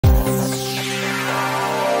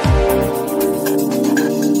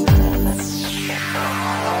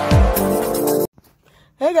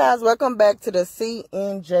Hey guys, welcome back to the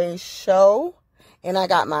CNJ show. And I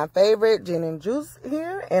got my favorite Gin and Juice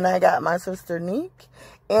here, and I got my sister Neek.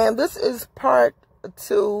 And this is part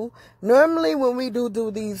 2. Normally when we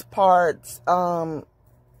do these parts,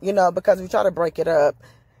 you know, because we try to break it up,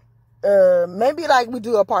 maybe like we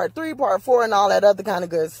do a part 3, part 4, and all that other kind of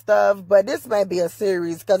good stuff. But this may be a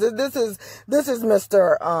series because this is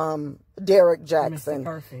Mr. Derrick Jaxn. Mr.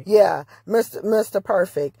 Perfect. Yeah, Mr.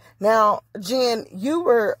 Perfect. Now, Jen, you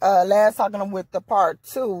were last talking with the part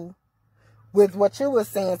 2 with what you were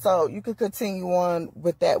saying, so you can continue on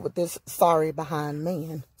with that with this sorry behind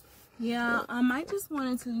man. Yeah, I just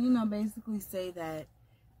wanted to, you know, basically say that,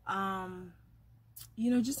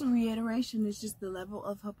 you know, just a reiteration, it's just the level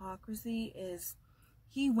of hypocrisy is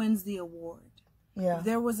he wins the award. Yeah. If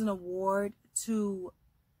there was an award to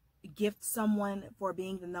gift someone for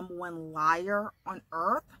being the #1 liar on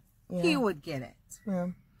earth, he would get it. Yeah.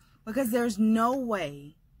 Because there's no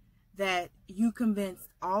way that you convinced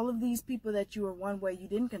all of these people that you were one way. You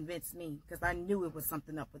didn't convince me, because I knew it was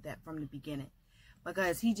something up with that from the beginning.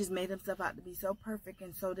 Because he just made himself out to be so perfect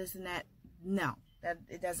and so this and that. No,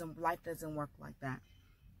 life doesn't work like that.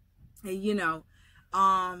 And you know,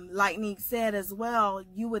 like Neek said as well,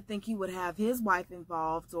 you would think he would have his wife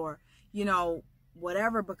involved or, you know,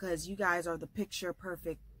 whatever, because you guys are the picture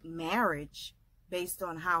perfect marriage based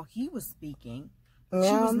on how he was speaking. Yeah.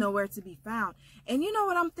 She was nowhere to be found. And you know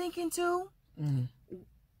what I'm thinking too?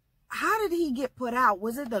 How did he get put out?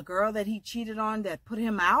 Was it the girl that he cheated on that put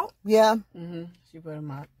him out? Yeah. She put him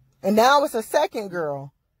out. And now it's a second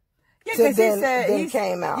girl. Yeah, because he said he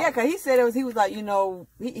came out. Yeah, because he said he was like, you know,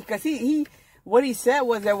 because what he said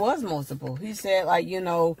was there was multiple. He said, like, you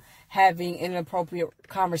know, having inappropriate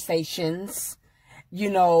conversations, you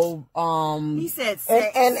know, he said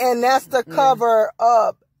sex. And that's the cover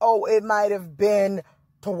up. Oh, it might have been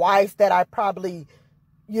twice that I probably,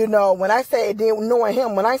 you know, when I say knowing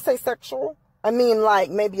him, when I say sexual, I mean like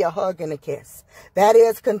maybe a hug and a kiss. That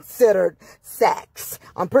is considered sex.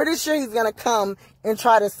 I'm pretty sure he's gonna come and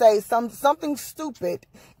try to say something stupid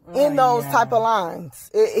in those type of lines.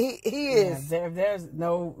 He is. Yeah, there's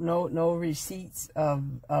no receipts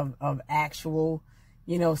of actual,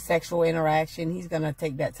 you know, sexual interaction. He's gonna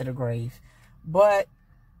take that to the grave. But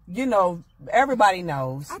you know, everybody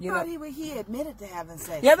knows. I thought he admitted to having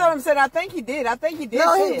sex. Yeah, that's what I'm saying. I think he did. No,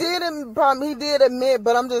 he did admit,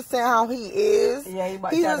 but I'm just saying how he is. Yeah,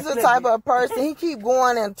 he's just the type of person. He keep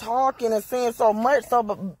going and talking and saying so much. So,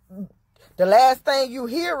 but the last thing you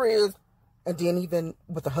hear is, and then even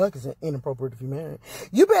with the hug is inappropriate if you're married.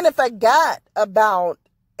 You been forgot about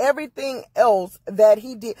everything else that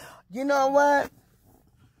he did. You know what,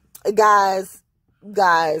 guys. I'm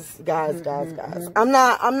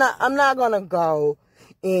not gonna go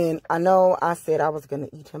in. I know I said I was gonna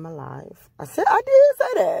eat him alive. I did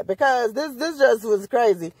say that because this just was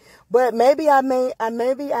crazy. But maybe I may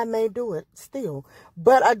do it still.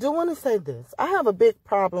 But I do want to say this. I have a big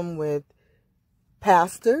problem with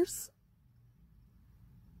pastors,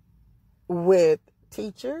 with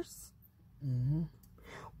teachers,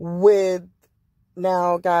 with.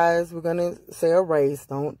 Now, guys, we're gonna say a race.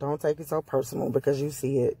 Don't take it so personal because you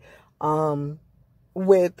see it.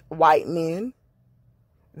 With white men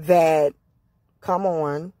that come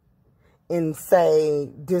on and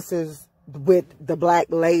say this is with the black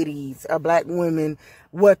ladies or black women,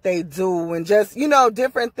 what they do, and just, you know,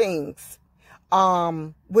 different things.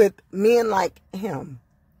 With men like him,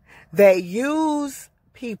 they use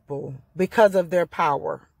people because of their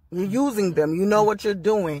power. You're using them. You know what you're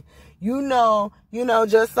doing. You know,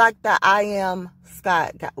 just like the I Am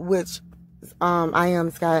Scott, which, I Am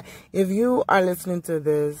Scott. If you are listening to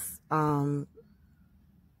this, I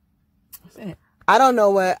don't know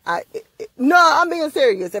what no, I'm being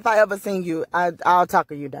serious. If I ever seen you, I'll talk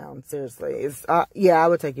you down. Seriously. Yeah, I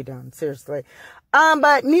would take you down. Seriously.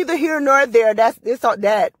 But neither here nor there.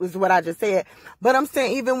 That was what I just said. But I'm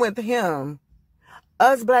saying even with him,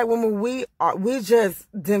 us black women, we just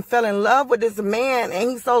then fell in love with this man, and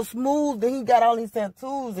he's so smooth, and he got all these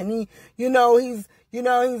tattoos, and he's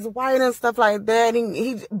white and stuff like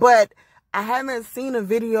that. But I haven't seen a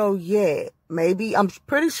video yet. Maybe I'm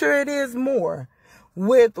pretty sure it is more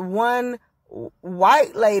with one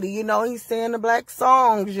white lady. You know, he's singing the black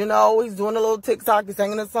songs. You know, he's doing a little TikTok, he's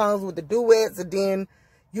singing the songs with the duets, and then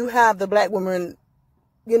you have the black women,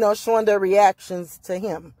 you know, showing their reactions to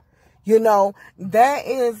him. You know, that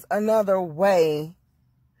is another way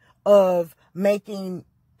of making,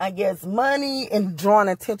 I guess, money and drawing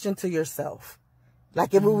attention to yourself.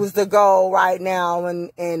 Like if it was to go right now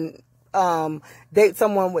and date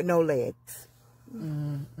someone with no legs.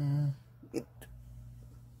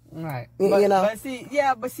 Right. You know. But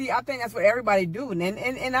see, I think that's what everybody do, and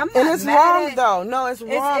I'm not. And it's mad wrong though. No, it's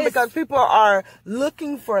wrong because people are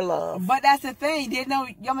looking for love. But that's the thing. They know.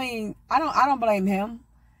 I mean, I don't blame him,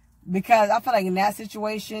 because I feel like in that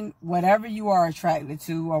situation, whatever you are attracted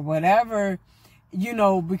to, or whatever, you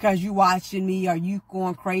know, because you watching me, are you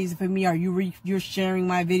going crazy for me, are you're sharing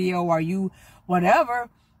my video, are you whatever,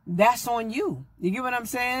 that's on you. You get what I'm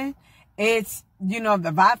saying? It's, you know,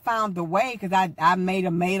 if I found the way, because I made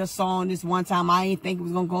a song this one time, I didn't think it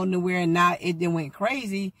was going to go nowhere, and now it then went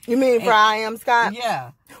crazy. You mean for I Am Scott?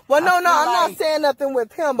 Yeah. Well, no, I'm not saying nothing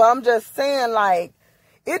with him, but I'm just saying, like,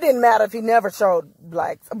 it didn't matter if he never showed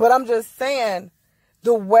blacks. But I'm just saying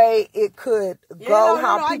the way it could go,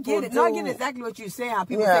 how people do. I get exactly what you're saying, how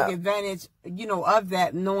people take advantage, you know, of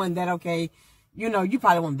that, knowing that, okay, you know, you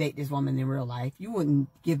probably won't date this woman in real life. You wouldn't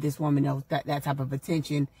give this woman that type of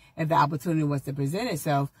attention if the opportunity was to present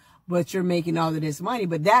itself. But you're making all of this money.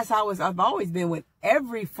 But that's how I've always been with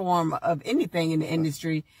every form of anything in the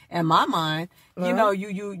industry. In my mind, you know,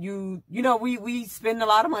 you know, we spend a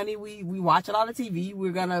lot of money. We watch a lot of TV.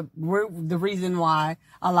 We're the reason why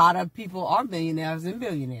a lot of people are millionaires and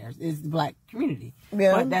billionaires is the black community.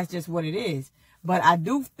 Yeah. But that's just what it is. But I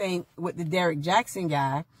do think with the Derrick Jaxn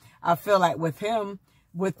guy, I feel like with him,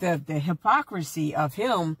 with the hypocrisy of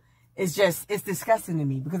him, it's disgusting to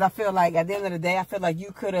me, because I feel like at the end of the day, I feel like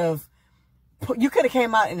you could have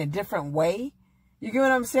came out in a different way. You get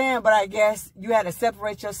what I'm saying? But I guess you had to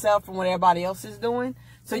separate yourself from what everybody else is doing.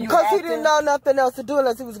 So because he didn't know nothing else to do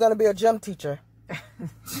unless he was going to be a gym teacher.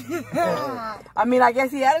 I mean, I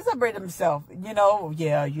guess he had to separate himself. You know,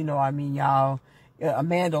 yeah, you know, I mean, y'all. A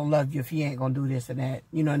man don't love you if he ain't gonna do this and that,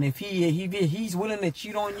 you know. And if he's willing to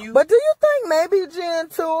cheat on you. But do you think maybe Jen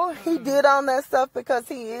too, he did all that stuff because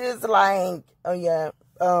he is like, I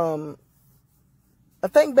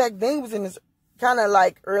think back then he was in his kind of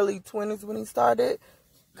like early 20s when he started.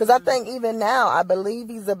 Because I think even now, I believe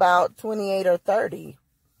he's about 28 or 30.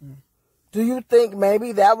 Do you think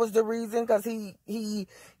maybe that was the reason? Because he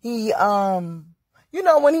you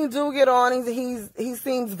know, when he do get on, he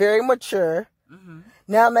seems very mature.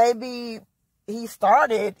 Now maybe he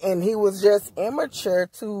started and he was just immature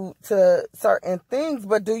to certain things,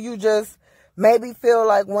 but do you just maybe feel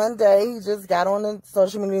like one day he just got on the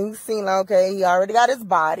social media and he's seen, like, okay, he already got his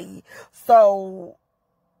body, so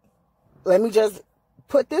let me just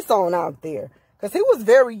put this on out there? Because he was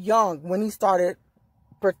very young when he started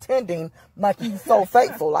pretending like he's so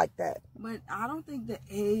faithful like that. But I don't think the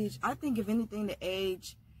age, I think if anything, the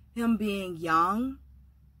age, him being young,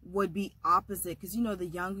 would be opposite, because you know, the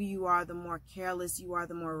younger you are, the more careless you are,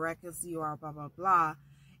 the more reckless you are, blah blah blah.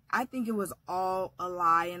 I think it was all a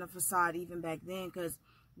lie and a facade even back then, because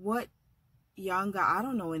what young guy, I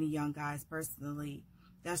don't know any young guys personally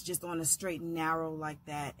that's just on a straight and narrow like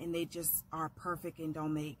that, and they just are perfect and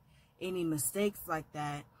don't make any mistakes like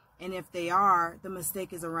that. And if they are, the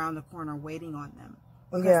mistake is around the corner waiting on them,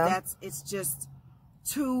 because it's just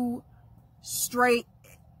too straight.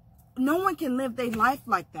 No one can live their life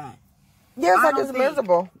like that. Yeah, it's like it's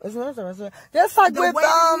miserable. It's miserable. Just like the with way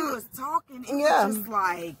he was talking, it was just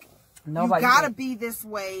like, nobody, you gotta be this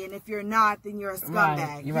way, and if you're not, then you're a scumbag.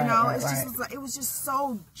 Right, you right, know, right, it's right. just like, it was just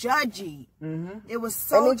so judgy. It was and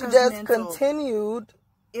so he just continued.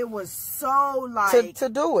 It was so like to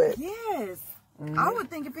do it. Yes, I would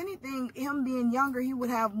think if anything, him being younger, he would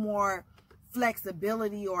have more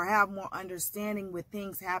flexibility or have more understanding with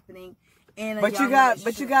things happening. But you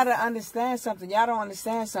got to understand something. Y'all don't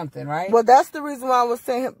understand something, right? Well, that's the reason why I was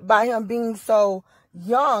saying, by him being so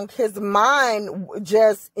young, his mind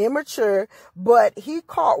just immature, but he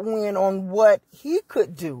caught wind on what he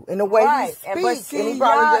could do in the way he speaks, and he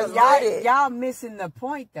probably just did it. Y'all missing the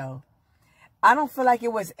point, though. I don't feel like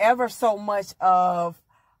it was ever so much of,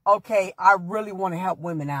 okay, I really want to help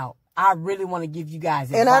women out. I really want to give you guys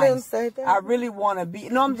advice. And I didn't say that. I really want to be.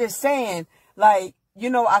 No, I'm just saying, like, you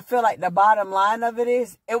know, I feel like the bottom line of it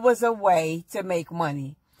is, it was a way to make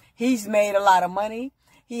money. He's made a lot of money.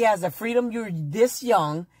 He has the freedom. You're this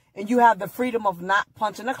young, and you have the freedom of not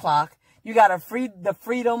punching the clock. You got the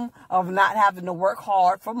freedom of not having to work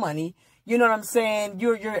hard for money. You know what I'm saying?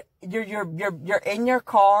 You're in your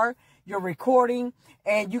car. You're recording,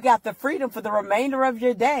 and you got the freedom for the remainder of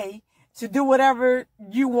your day to do whatever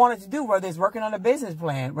you wanted to do, whether it's working on a business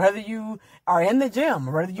plan, whether you are in the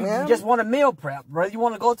gym, whether you just want to meal prep, whether you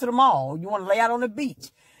want to go to the mall, you want to lay out on the beach.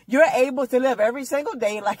 You're able to live every single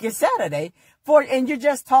day like it's Saturday, and you're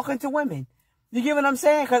just talking to women. You get what I'm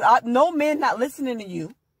saying? Because no men not listening to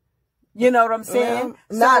you. You know what I'm saying?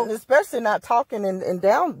 Yeah. Especially not talking and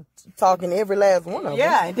down talking every last one of them.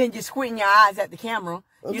 Yeah, and then you're squinting your eyes at the camera.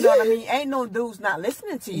 You know what I mean? Ain't no dudes not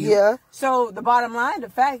listening to you. Yeah. So the bottom line, the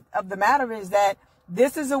fact of the matter is that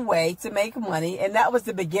this is a way to make money, and that was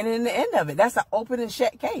the beginning and the end of it. That's an open and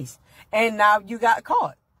shut case. And now you got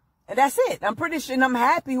caught. And that's it. I'm pretty sure, and I'm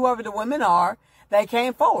happy whoever the women are that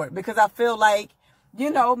came forward, because I feel like,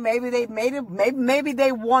 you know, maybe they made it, maybe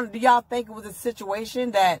they wanted, do y'all think it was a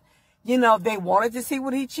situation that, you know, they wanted to see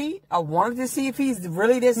would he cheat, or wanted to see if he's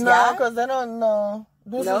really this guy? No, because they don't know.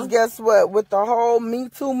 This is, guess what, with the whole Me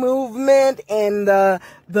Too movement and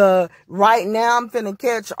the right now I'm finna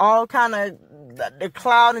catch all kind of the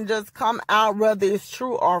cloud and just come out whether it's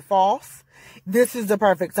true or false. This is the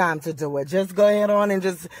perfect time to do it. Just go ahead on and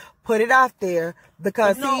just put it out there,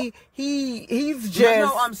 because he's just...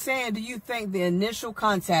 No, I'm saying, do you think the initial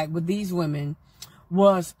contact with these women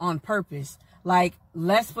was on purpose? Like,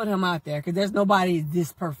 let's put him out there, because there's nobody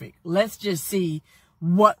this perfect. Let's just see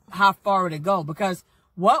how far it'll go. Because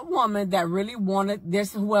what woman that really wanted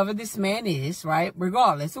this, whoever this man is, right?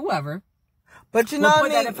 Regardless, whoever. But you know,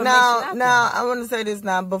 Nick, now I want to say this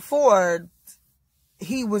now. Before,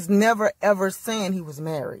 he was never ever saying he was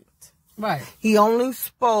married. Right. He only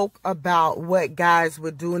spoke about what guys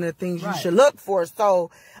would do and the things you should look for.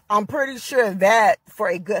 So I'm pretty sure that for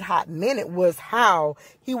a good hot minute was how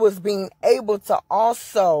he was being able to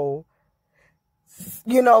also,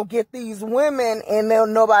 you know, get these women, and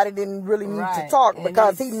then nobody didn't really need to talk,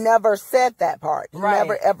 because he never said that part. He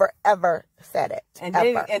never, ever, ever said it. And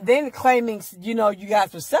then claiming, you know, you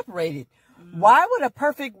guys were separated. Why would a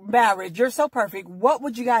perfect marriage, you're so perfect, what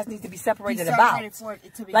would you guys need to be separated about?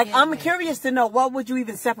 Like, I'm curious to know, what would you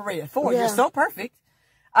even separate it for? You're so perfect.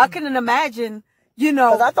 I couldn't imagine, you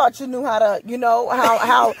know. Because I thought you knew how to, you know,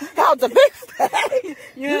 how to fix that.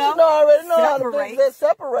 You already know how to fix that,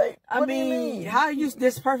 separate. I mean, how are you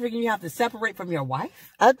this perfect and you have to separate from your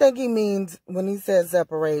wife? I think he means, when he said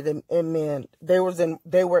separate, it meant they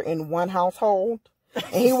were in one household and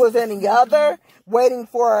he was in the other, waiting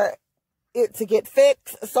for it to get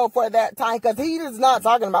fixed. So for that time, because he is not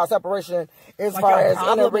talking about separation as far as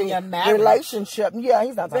in a relationship. Yeah,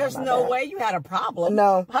 he's not talking about that. There's no way you had a problem.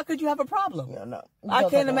 No. How could you have a problem? Yeah, no. I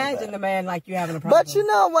can't imagine the man like you having a problem. But you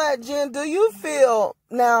know what, Jen? Do you feel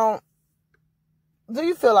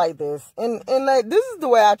like this? And like, this is the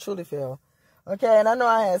way I truly feel. Okay, and I know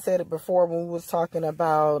I had said it before when we was talking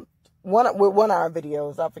about one of our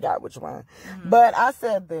videos. I forgot which one. But I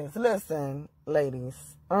said this. Listen, ladies,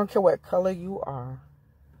 I don't care what color you are.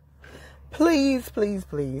 Please, please,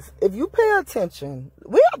 please, if you pay attention,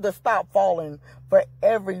 we have to stop falling for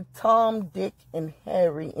every Tom, Dick, and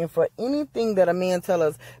Harry, and for anything that a man tell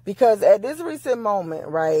us. Because at this recent moment,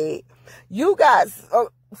 right, you guys,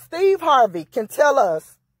 Steve Harvey can tell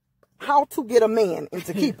us how to get a man and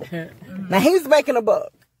to keep him. Now, he's making a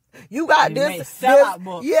buck. You got this,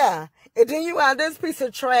 yeah. And then you got this piece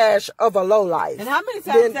of trash of a lowlife. And how many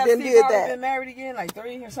times has Steve Harvey been married again? Like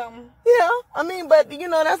 3 or something? Yeah, I mean, but you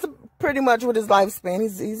know, that's pretty much with his lifespan.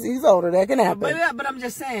 He's older. That can happen. But I'm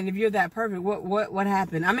just saying, if you're that perfect, what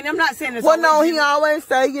happened? I mean, I'm not saying this. Well, no, he always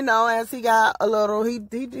say, you know, as he got a little, he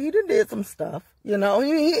did some stuff. You know,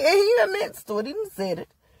 he admits to it. He didn't say it.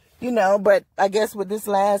 You know, but I guess with this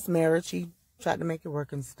last marriage, he tried to make it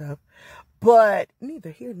work and stuff. But neither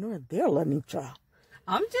here nor there, Lenitra.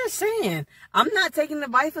 I'm just saying, I'm not taking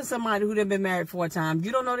advice from somebody who done been married 4 times.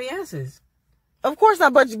 You don't know the answers. Of course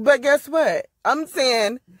not, but guess what? I'm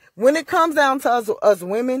saying, when it comes down to us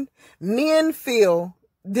women, men feel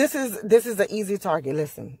this is an easy target.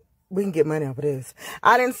 Listen, we can get money off of this.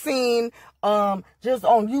 I done seen just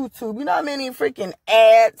on YouTube, you know how many freaking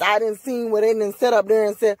ads I done seen where they done set up there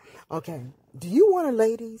and said, okay, do you want to,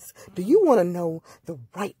 ladies? Do you want to know the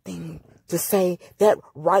right thing to say, that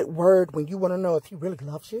right word when you want to know if he really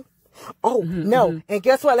loves you? Oh, no. And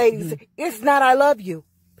guess what, ladies? It's not I love you.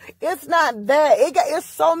 It's not that. It's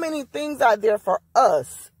so many things out there for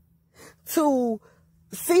us to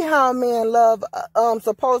see how a man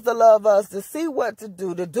supposed to love us, to see what to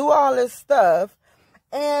do all this stuff.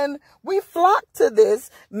 And we flock to this,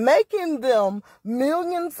 making them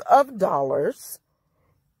millions of dollars.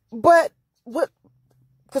 But what?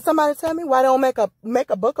 Could somebody tell me why they don't make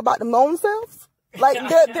a book about them own selves? Like,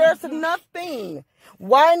 there's nothing.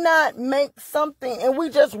 Why not make something? And we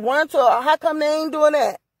just run to, how come they ain't doing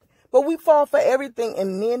that? But we fall for everything,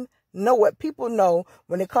 and men know what people know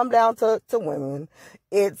when it come down to women.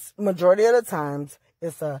 It's majority of the times,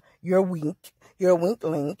 it's you're weak, you're a weak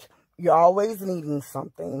link, You're always needing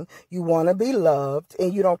something. You want to be loved,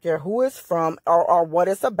 and you don't care who it's from or what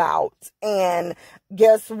it's about. And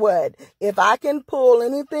guess what? If I can pull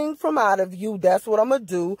anything from out of you, that's what I'm going to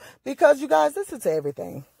do, because you guys listen to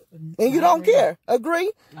everything. And you don't care.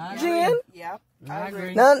 Agree? Jen? Yeah, I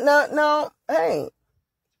agree. No. Hey,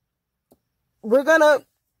 we're going to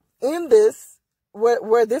end this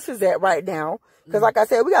where this is at right now. Because like I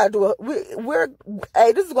said, we got to do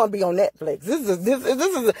hey, this is going to be on Netflix. This is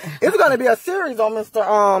going to be a series on Mr.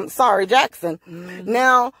 Jaxn.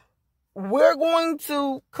 Now, we're going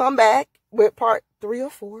to come back with part 3 or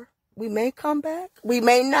 4. We may come back. We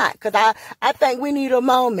may not. Because I think we need a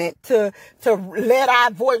moment to let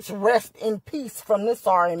our voice rest in peace from this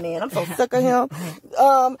sorry man. I'm so sick of him.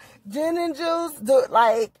 Jen and Juice,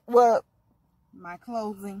 my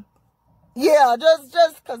closing. Yeah,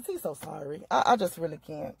 just because he's so sorry. I just really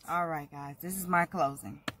can't. All right, guys. This is my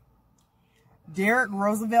closing. Derrick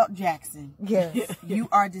Roosevelt Jaxn. Yes. You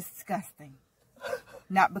are disgusting.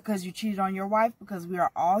 Not because you cheated on your wife, because we are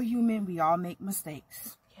all human. We all make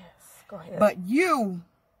mistakes. Yes, go ahead. But you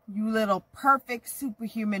little perfect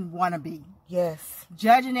superhuman wannabe. Yes.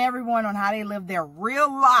 Judging everyone on how they live their real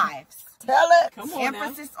lives. Tell it. Come on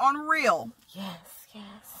Emphasis on real. Yes.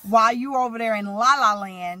 While you over there in La La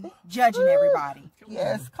Land judging everybody.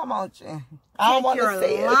 Yes, come on, Jen. I don't want to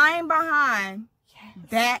say You're lying behind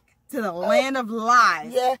back to the land of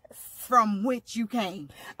lies. Yes. From which you came.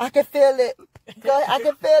 I can feel it. I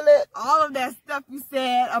can feel it. All of that stuff you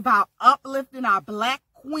said about uplifting our black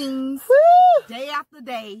queens day after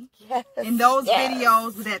day in those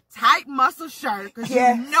videos with that tight muscle shirt, because you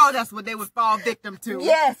know that's what they would fall victim to.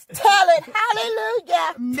 Yes, tell it.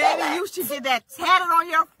 Hallelujah. Maybe you should get that tatted on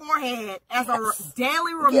your forehead as a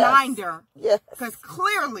daily reminder. Yes. Because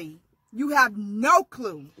clearly you have no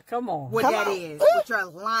clue what that is with your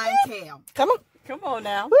lying tail. Come on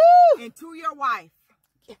now. Woo. And to your wife,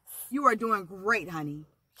 you are doing great, honey.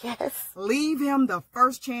 Yes. Leave him the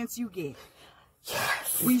first chance you get.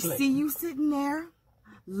 Yes. We see you sitting there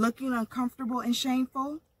looking uncomfortable and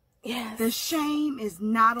shameful. Yes. The shame is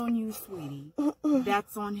not on you, sweetie.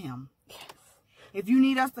 That's on him. Yes. If you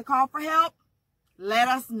need us to call for help, let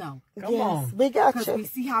us know. Come on. We got you. Because we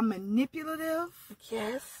see how manipulative,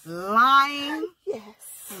 Yes, lying,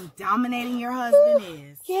 and dominating your husband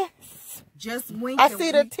is. Yes. Just wink. I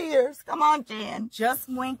see the tears. Come on, Jen. Just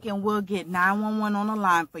wink and we'll get 911 on the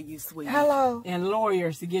line for you, sweetie. Hello. And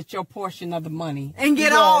lawyers to get your portion of the money. And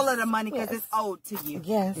get all of the money because it's owed to you.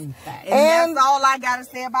 Yes. And that's all I got to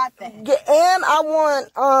say about that. And I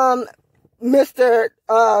want Mr.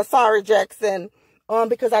 Jaxn,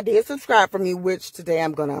 because I did subscribe from you, which today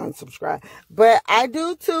I'm going to unsubscribe. But I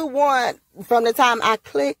do too want, from the time I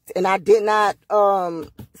clicked and I did not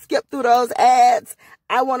skip through those ads,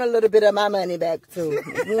 I want a little bit of my money back too.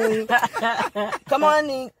 Come on,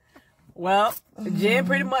 Neek. Well, Jen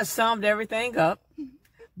pretty much summed everything up.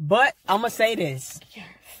 But I'm going to say this.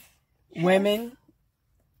 Women,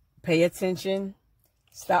 pay attention.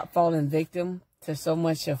 Stop falling victim to so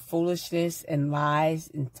much of foolishness and lies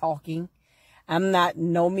and talking. I'm not,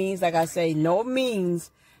 no means, like I say, no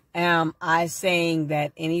means am I saying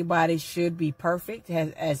that anybody should be perfect,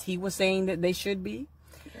 as he was saying that they should be.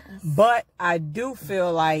 But I do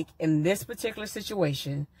feel like in this particular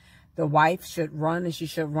situation, the wife should run, and she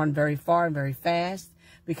should run very far and very fast,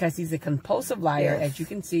 because he's a compulsive liar. As you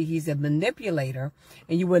can see, he's a manipulator,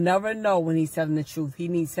 and you will never know when he's telling the truth. He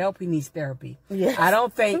needs help. He needs therapy. I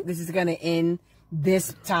don't think this is going to end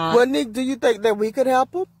this time. Well, Nick, do you think that we could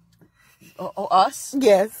help him? Us?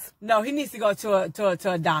 Yes. No, he needs to go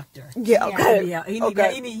to a doctor. Yeah, okay. Yeah, he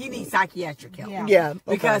needs psychiatric help. Yeah.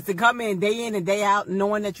 Because to come in and day out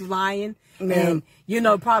knowing that you're lying, and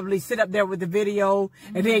probably sit up there with the video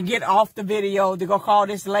and then get off the video to go call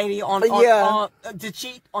this lady to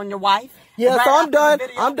cheat on your wife. Yeah, so I'm done.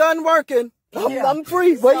 I'm done working. I'm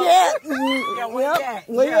free. Where you at?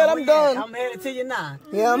 I'm done. I'm headed to you now.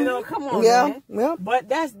 Yeah. Come on, man. But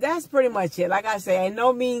that's pretty much it. Like I say, in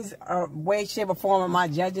no means or way, shape, or form am I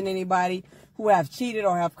judging anybody who have cheated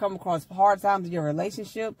or have come across hard times in your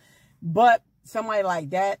relationship. But somebody like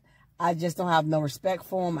that, I just don't have no respect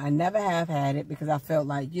for them. I never have had it, because I felt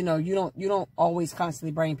like, you don't always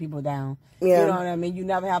constantly bring people down. Yeah. You know what I mean? You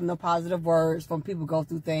never have no positive words when people go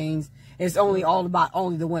through things. It's only about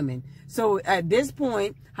the women. So at this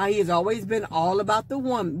point, how he has always been all about the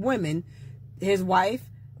women, his wife,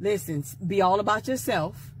 listen, be all about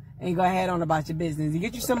yourself and go ahead on about your business. And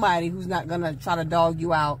get you somebody who's not going to try to dog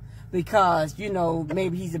you out because,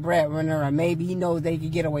 maybe he's a breadwinner, or maybe he knows they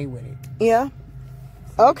could get away with it. Yeah.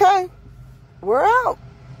 Okay. We're out.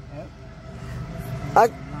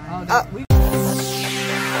 Yep.